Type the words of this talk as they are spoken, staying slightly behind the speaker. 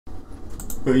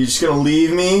Are you just gonna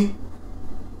leave me?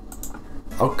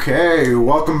 Okay,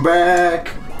 welcome back.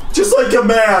 Just like a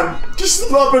man.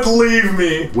 Just up and leave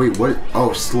me. Wait, what?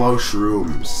 Oh, slow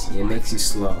shrooms. It makes you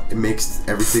slow. It makes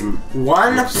everything...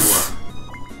 One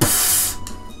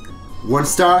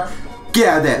star? Get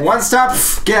out of that. 1 star?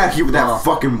 Get out of here with that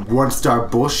fucking 1 star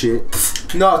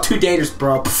bullshit. No, too dangerous,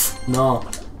 bro. No.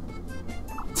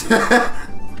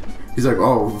 He's like,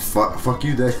 oh, fuck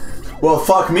you then. Well,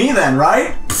 fuck me then,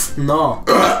 right? No.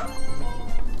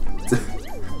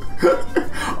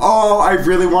 Oh, I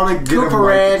really want to get a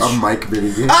mic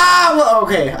minigame. Ah, well,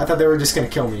 okay. I thought they were just gonna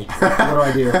kill me. What do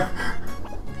I do?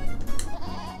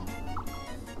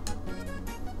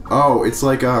 Oh, it's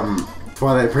like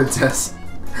Twilight Princess.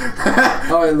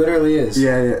 Oh, it literally is.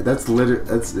 Yeah, that's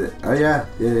it. Oh yeah.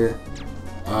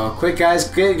 Quick, guys,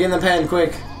 get in the pen,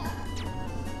 quick.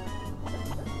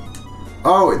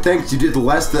 Oh, thanks. You did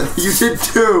less than you did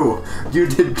 2. You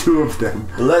did 2 of them.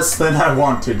 Less than I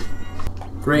wanted.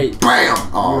 Great. Bam!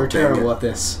 Oh, you were terrible at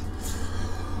this.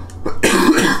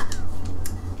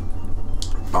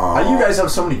 How do you guys have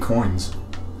so many coins?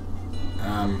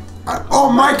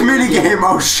 Oh, mic minigame!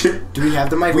 Oh shit! Do we have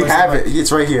the mic? We have it.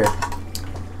 It's right here.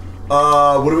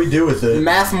 What do we do with it?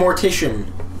 Math Mortician.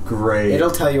 Great.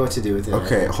 It'll tell you what to do with it.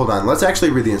 Okay, hold on. Let's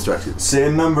actually read the instructions. Say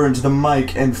a number into the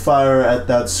mic and fire at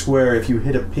that square. If you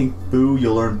hit a pink boo,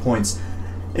 you'll earn points.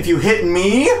 If you hit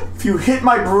me, if you hit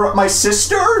my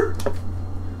sister.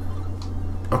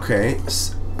 Okay.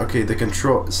 Okay, the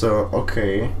control. So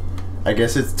okay, I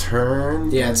guess it's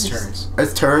turns. Yeah, it's turns.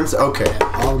 It's turns. Okay.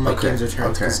 Yeah, all of my games are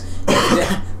turns.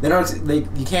 Okay. They don't.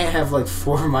 You can't have like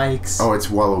 4 mics. Oh, it's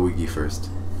Waluigi first.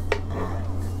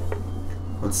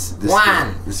 Let's this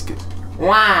 1. This good. 1.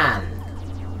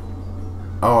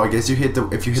 Oh, I guess you hit the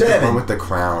if you hit 7. the one with the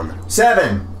crown.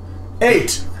 7,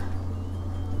 8.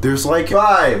 There's like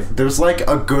 5. There's like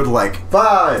a good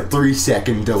 5.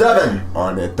 3-second delay 7.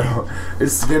 on it though.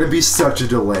 It's gonna be such a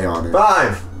delay on it.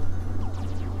 5.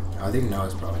 I think no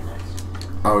is probably next.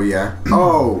 Oh yeah.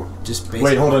 Oh. Just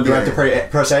basically. Wait, hold on. Do I have to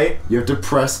press A? You have to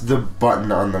press the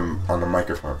button on the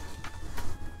microphone.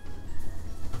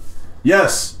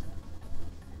 Yes.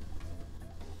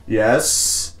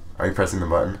 Yes. Are you pressing the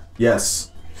button?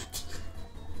 Yes.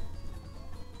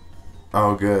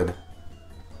 Oh, good.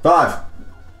 5.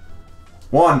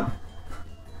 1.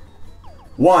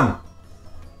 1.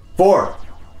 4.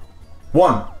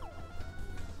 1.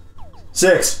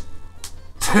 6.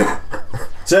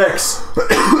 6.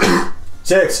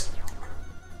 6.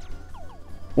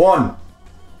 1.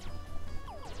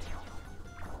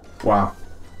 Wow.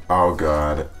 Oh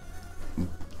god.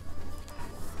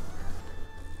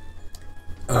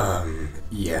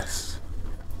 Yes.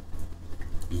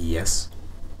 Yes.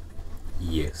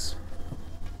 Yes.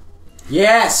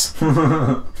 Yes!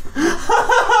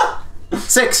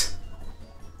 6.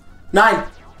 9.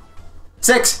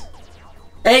 6.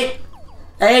 8.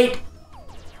 8.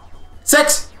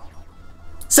 6.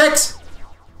 6.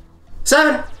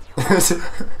 7.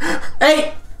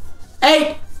 8.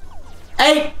 8.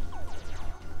 8.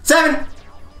 7.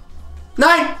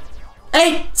 9.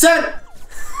 8. 7.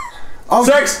 Oh,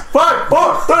 6, 5,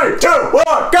 4, 3, 2, 1.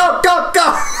 Go, go,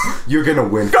 go! You're gonna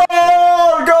win. Go,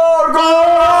 go, go,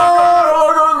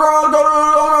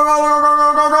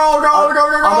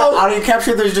 On the audio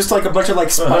capture, there's just like a bunch of like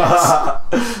spikes.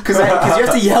 Because you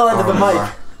have to yell into the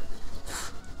mic.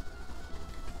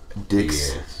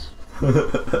 Dicks.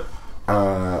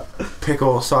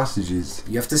 Pickle sausages.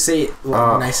 You have to say it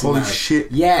nice and holy loud. shit.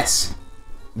 Yes.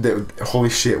 Holy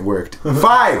shit worked.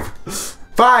 5.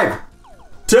 5.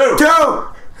 2. 2.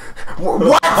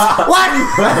 What? What?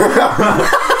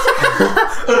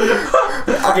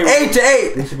 Okay. 8 to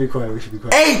 8. We should be quiet.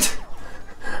 8.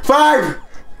 5.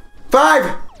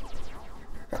 5.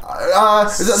 8.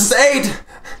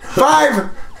 5.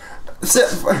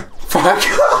 7. Fuck.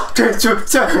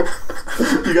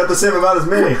 You got the same amount as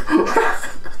me.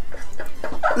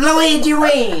 Luigi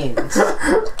wins.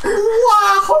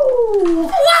 Wahoo!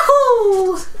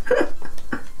 Wahoo!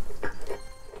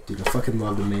 Dude, I fucking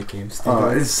love to make games.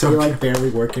 It's so like barely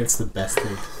working. It's the best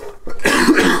thing.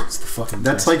 It's the fucking.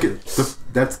 That's best like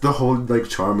that's the whole like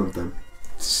charm of them.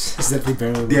 Is that they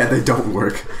barely? Yeah, they don't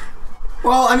work.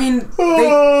 Well, I mean,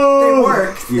 they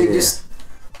work. Yeah. They just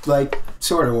like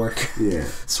sort of work. Yeah,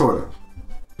 sort of.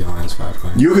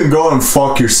 You can go and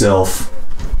fuck yourself.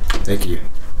 Thank you.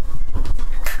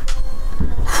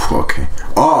 Okay.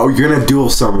 Oh, you're gonna duel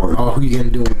someone. Oh, who you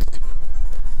gonna duel?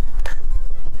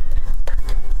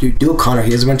 Dude, duel Connor.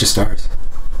 He has a bunch of stars.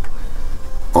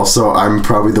 Also, I'm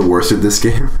probably the worst at this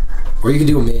game. Or you could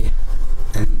duel me,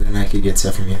 and then I could get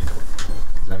stuff from you.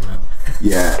 'Cause I'm not.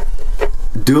 Yeah.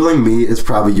 dueling me is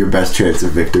probably your best chance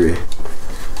of victory.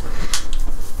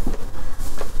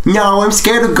 No, I'm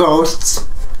scared of ghosts.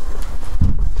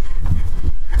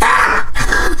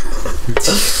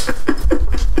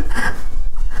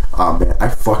 Oh man, I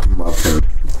fucking love him.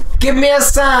 Give me a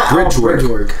sign. Bridge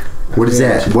work. What is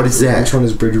that? What is that? Which one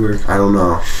is bridge work? I don't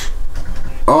know.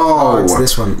 Oh, it's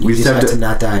this one. You just have to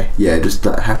not die. Yeah, just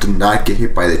have to not get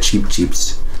hit by the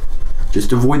cheaps.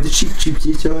 Just avoid the cheaps.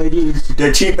 That's all it is.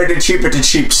 The cheaper, the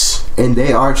cheaps. And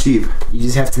they are cheap. You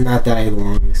just have to not die the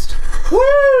longest. Woo!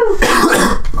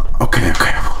 Okay.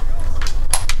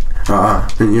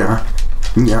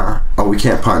 Yeah. Oh, we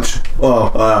can't punch.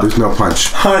 Oh, There's no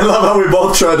punch. I love how we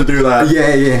both tried to do that.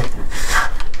 Yeah.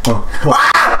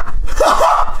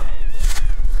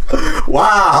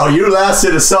 Wow, you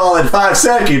lasted a solid 5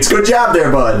 seconds. Good job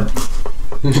there, bud.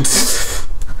 It's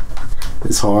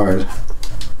hard.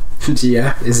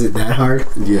 Yeah, is it that hard?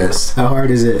 Yes. How hard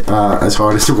is it? As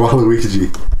hard as the Waluigi.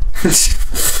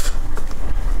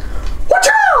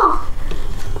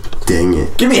 Dang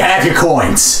it. Give me half your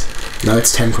coins. No,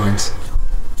 it's 10 coins.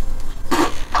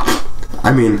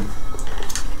 I mean,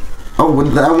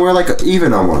 we're like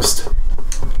even almost.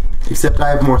 Except I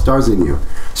have more stars than you,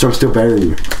 so I'm still better than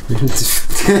you.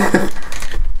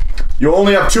 You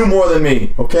only have 2 more than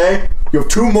me, okay? You have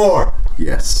 2 more.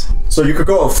 Yes. So you could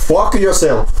go fuck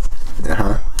yourself.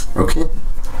 Okay.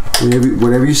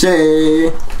 Whatever you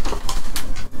say.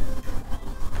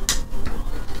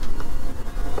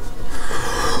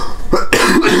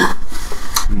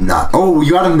 Not. Oh,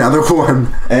 you got another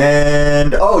one.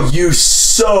 And you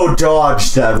so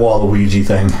dodged that Waluigi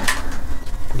thing.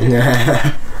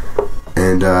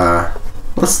 And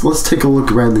let's take a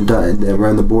look around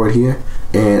the board here.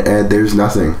 And there's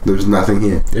nothing. There's nothing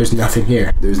here. There's nothing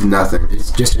here. There's nothing.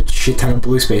 It's just a shit ton of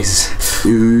blue spaces.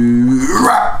 And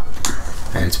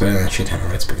it's better than a shit ton of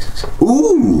red spaces.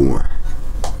 Ooh.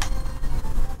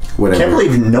 Whatever. I can't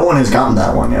believe no one has gotten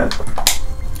that one yet.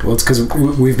 Well, it's because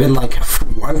we've been like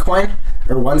 1 coin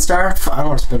or 1 star. I don't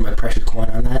want to spend my precious coin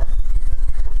on that.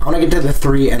 I want to get to the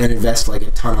 3 and then invest like a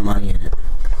ton of money in it.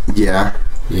 Yeah.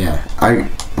 Yeah. I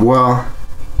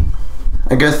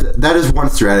guess that is one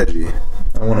strategy.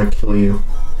 I want to kill you.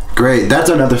 Great. That's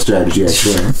another strategy,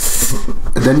 actually.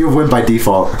 Then you'll win by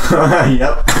default.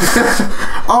 Yep.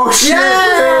 Oh shit!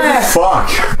 Yeah! Fuck.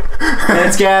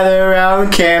 Let's gather around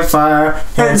the campfire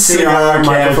and sing our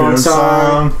microphone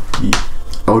song.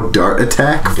 Oh, dart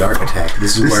attack? Dart attack.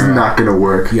 This is This where is not gonna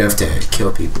work. you have to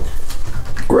kill people.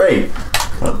 Great.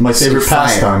 My favorite fire.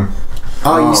 pastime.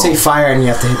 Oh, you say fire and you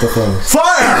have to hit the thing.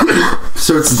 Fire!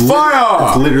 So it's Fire!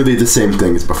 It's literally the same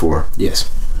thing as before. Yes.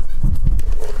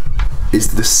 It's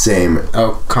the same.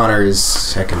 Oh, Connor is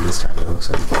second this time, it looks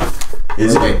like.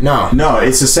 Is Wait, it? no. No,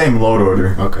 it's the same load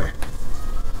order. Okay.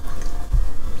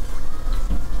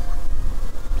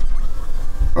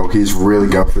 Oh, he's really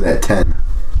going for that 10.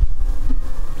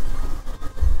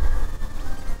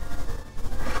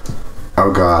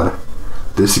 Oh god.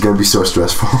 This is gonna be so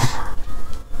stressful.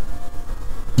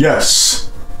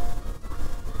 Yes.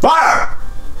 Fire!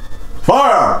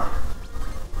 Fire!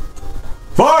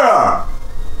 Fire!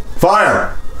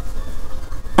 Fire!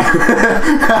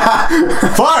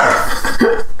 Fire!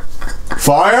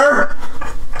 Fire!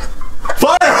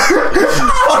 Fire!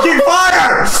 Fucking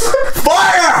fire!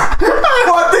 Fire!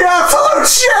 What the absolute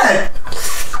shit?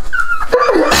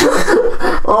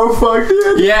 Oh fuck,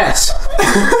 dude. Yes!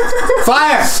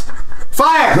 Fire!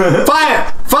 Fire!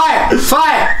 Fire! Fire!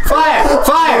 Fire! Fire!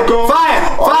 Fire!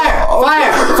 Fire! Fire!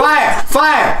 Fire!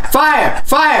 Fire!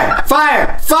 Fire!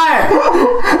 Fire! Fire!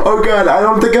 Oh god, I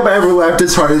don't think I've ever laughed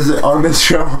as hard as on this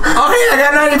show. Oh yeah, I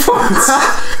got 90 points!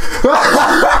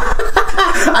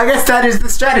 I guess that is the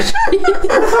strategy.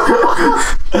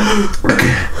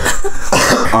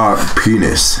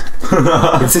 Penis.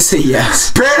 It's a say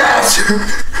yes. Penis!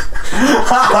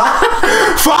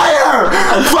 Fire! Fire!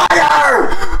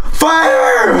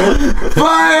 Fire!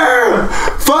 Fire!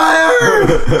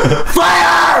 Fire!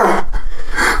 Fire!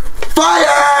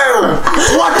 Fire!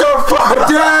 What the fuck,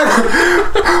 dude?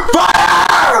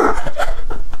 Fire!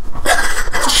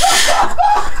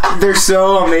 They're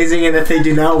so amazing in that they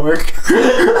do not work.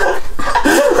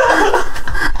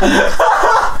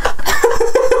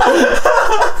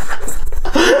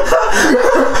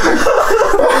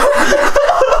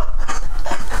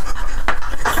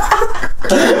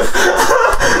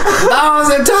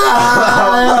 Bowser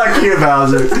time! Fuck you,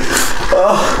 Bowser.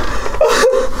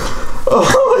 Oh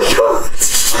my god.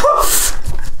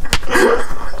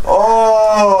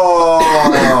 Oh.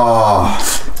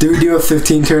 Do we do a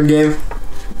 15 turn game?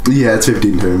 Yeah, it's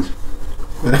 15 turns.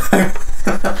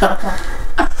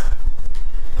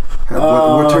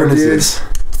 What turn turn is dude.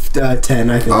 this? 10,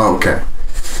 I think. Oh, okay.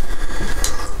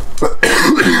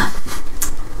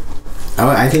 Oh,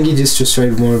 I think he just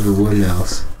destroyed one of the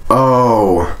windmills.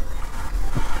 Oh.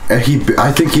 I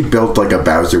think he built like a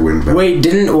Bowser windmill. Wait,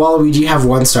 didn't Waluigi have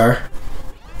 1 star?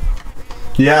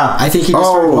 Yeah. I think he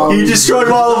destroyed Waluigi. He destroyed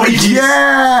Waluigi.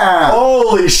 Yeah!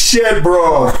 Holy shit,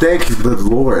 bro. Thank the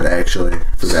Lord, actually,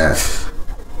 for that.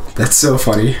 That's so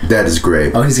funny. That is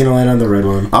great. Oh, he's gonna land on the red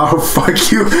one. Oh,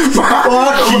 fuck you.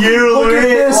 Fuck you, Look at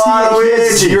this.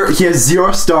 Waluigi. He has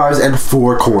 0 stars and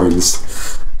 4 coins.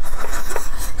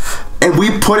 And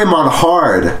we put him on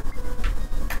hard.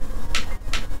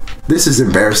 This is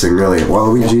embarrassing, really.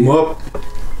 Waluigi. Whoop.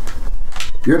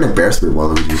 You're an embarrassment,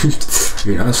 Waluigi. I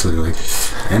mean, honestly, like,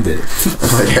 end it.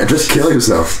 Like, yeah, just kill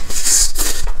yourself.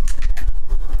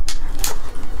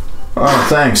 Oh,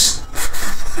 thanks.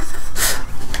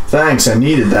 Thanks, I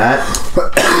needed that.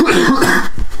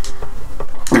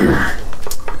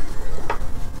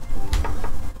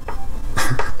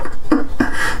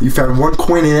 You found 1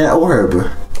 coin in that orb.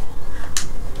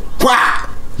 Wah!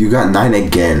 You got 9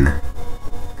 again.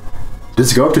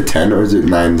 Does it go up to 10 or is it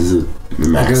 9? Is it the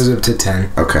max? It goes up to 10.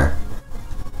 Okay.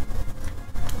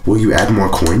 Will you add more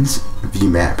coins?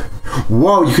 VMap.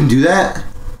 Whoa, you can do that?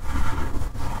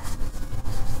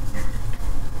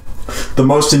 The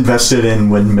most invested in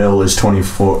windmill is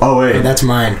 24. Oh, wait. Hey, that's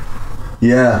mine.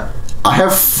 Yeah. I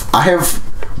have,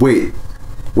 wait,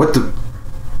 what the?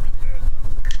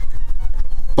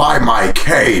 Buy my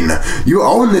cane. You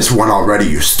own this one already,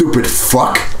 you stupid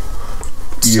fuck.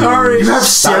 Sorry. You have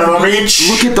Son of a 7. bitch.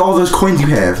 Look at all those coins you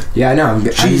have. Yeah, I know.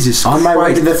 Jesus I'm on my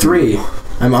way to the Christ. 3.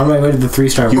 I'm on my way to the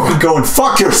 3-star You one. can go and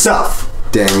fuck yourself.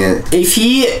 Dang it. If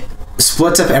he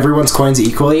splits up everyone's coins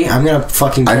equally, I'm gonna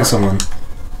fucking kill someone.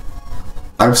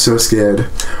 I'm so scared.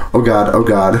 Oh god, oh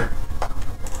god.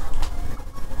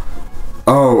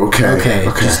 Oh, okay. Okay,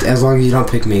 just as long as you don't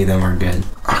pick me, then we're good.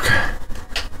 Okay.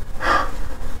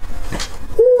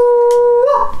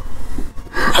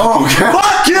 Oh, okay.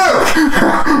 Fuck you!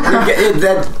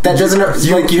 That doesn't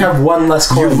like you have 1 less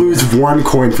coin. You lose 1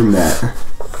 coin from that.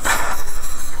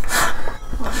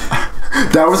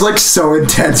 That was like so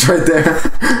intense right there.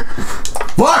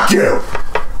 Fuck you!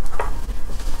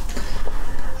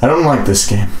 I don't like this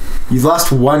game. You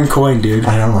lost 1 coin, dude.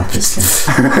 I don't like this game.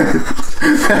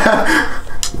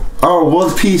 Oh,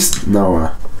 world peace.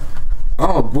 No.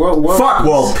 Oh, what? Fuck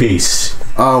world peace.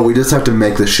 Oh, we just have to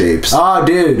make the shapes. Oh,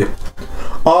 dude.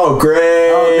 Oh,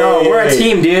 great. Oh, no, we're a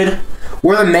team, dude.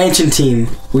 We're the mansion team.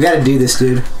 We gotta do this,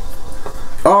 dude.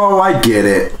 Oh, I get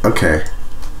it. Okay.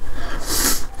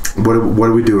 What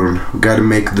are we doing? We gotta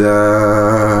make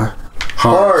the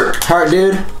heart. Heart,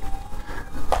 dude.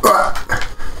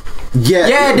 Yeah.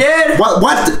 Yeah, dude.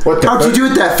 What? How'd you do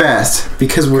it that fast?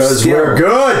 Because we're Because skilled. we're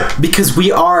good. Because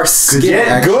we are skilled.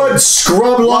 Get good,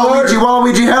 scrub lord.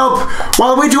 Waluigi, help!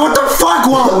 Waluigi, what the fuck,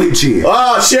 Waluigi?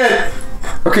 Oh, shit.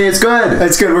 Okay, it's good.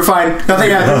 That's good. We're fine.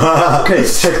 Nothing happened. Okay,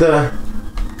 check the.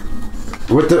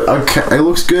 What the? Okay, it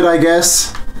looks good, I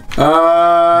guess.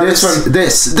 This one.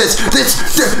 This.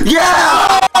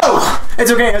 Yeah!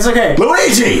 It's okay. It's okay.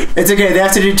 Luigi. It's okay. They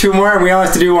have to do 2 more, and we all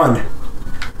have to do 1.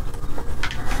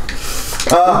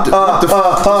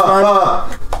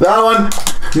 That one.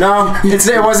 No,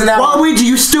 it wasn't that one. Waluigi,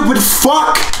 you stupid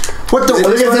fuck! What the?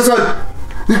 Look at this one.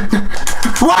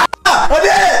 What? I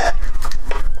did it.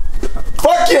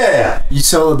 Fuck yeah. You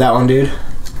soloed that one, dude.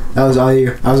 That was all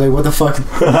you. I was like, what the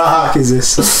fuck is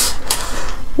this?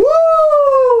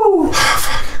 Woo!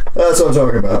 That's what I'm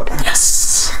talking about.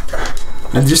 Yes.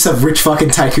 I'm just a rich fucking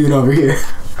tycoon over here.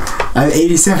 I have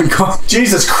 87 coins.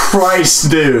 Jesus Christ,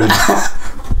 dude.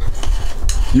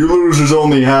 You losers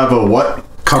only have a what?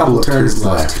 Couple of turns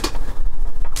left.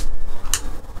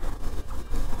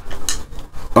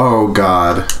 Oh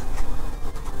god.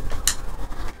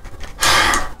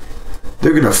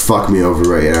 They're gonna fuck me over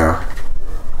right now.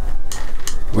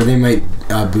 Where they might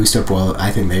boost up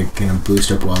I think they're gonna boost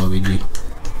up Waluigi.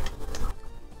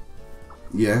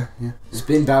 Yeah.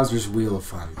 Spin Bowser's Wheel of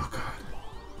Fun. Oh god.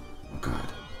 Oh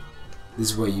god.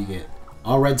 This is what you get.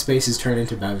 All red spaces turn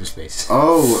into Bowser space.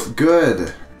 Oh,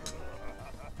 good.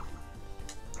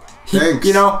 Thanks.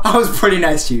 You know, I was pretty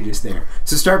nice to you just there.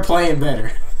 So start playing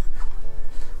better.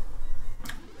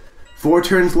 4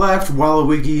 turns left,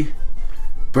 Waluigi.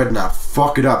 Better not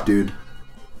fuck it up, dude.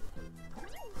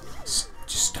 Just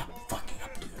stop fucking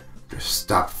up, dude. Just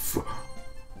stop.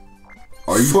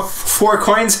 Are you? 4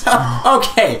 coins?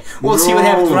 Okay. We'll see what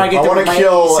happens when I get I to want to my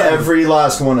kill 87. every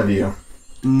last one of you.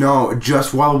 No,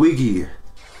 just Waluigi.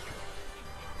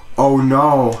 Oh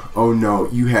no. Oh no.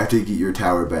 You have to get your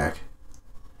tower back.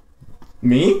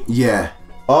 Me? Yeah.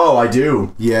 Oh, I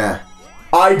do. Yeah.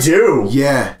 I do.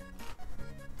 Yeah.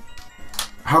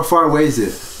 How far away is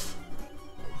it?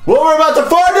 Well, we're about to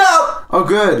find out. Oh,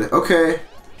 good. Okay.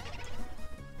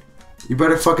 You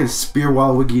better fucking spear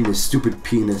Waluigi in his stupid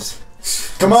penis.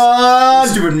 Come on.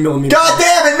 Stupid millimeter. God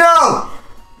damn it, no.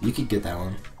 You could get that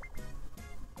one.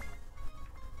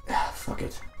 Fuck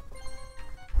it.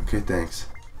 Okay, thanks.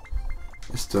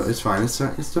 It's fine. It's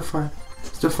still fine.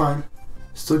 Still fine.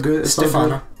 Still good. It's still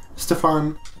good.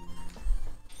 Stefan.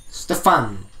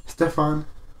 Stefan.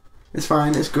 It's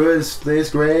fine. It's good. It's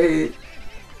great.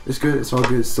 It's good. It's all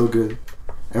good. It's still good.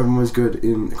 Everyone's good.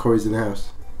 Corey's in the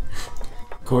house.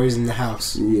 Corey's in the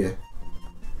house. Yeah.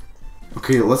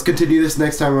 Okay, let's continue this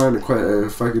next time on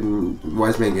fucking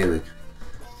Wise-Mann Gaelic.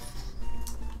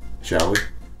 Shall we?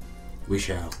 We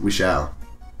shall. We shall.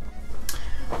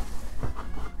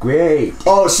 Great.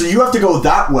 Oh, so you have to go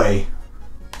that way.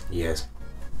 Yes.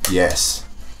 Yes.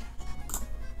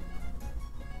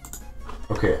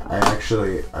 Okay, I'm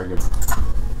gonna...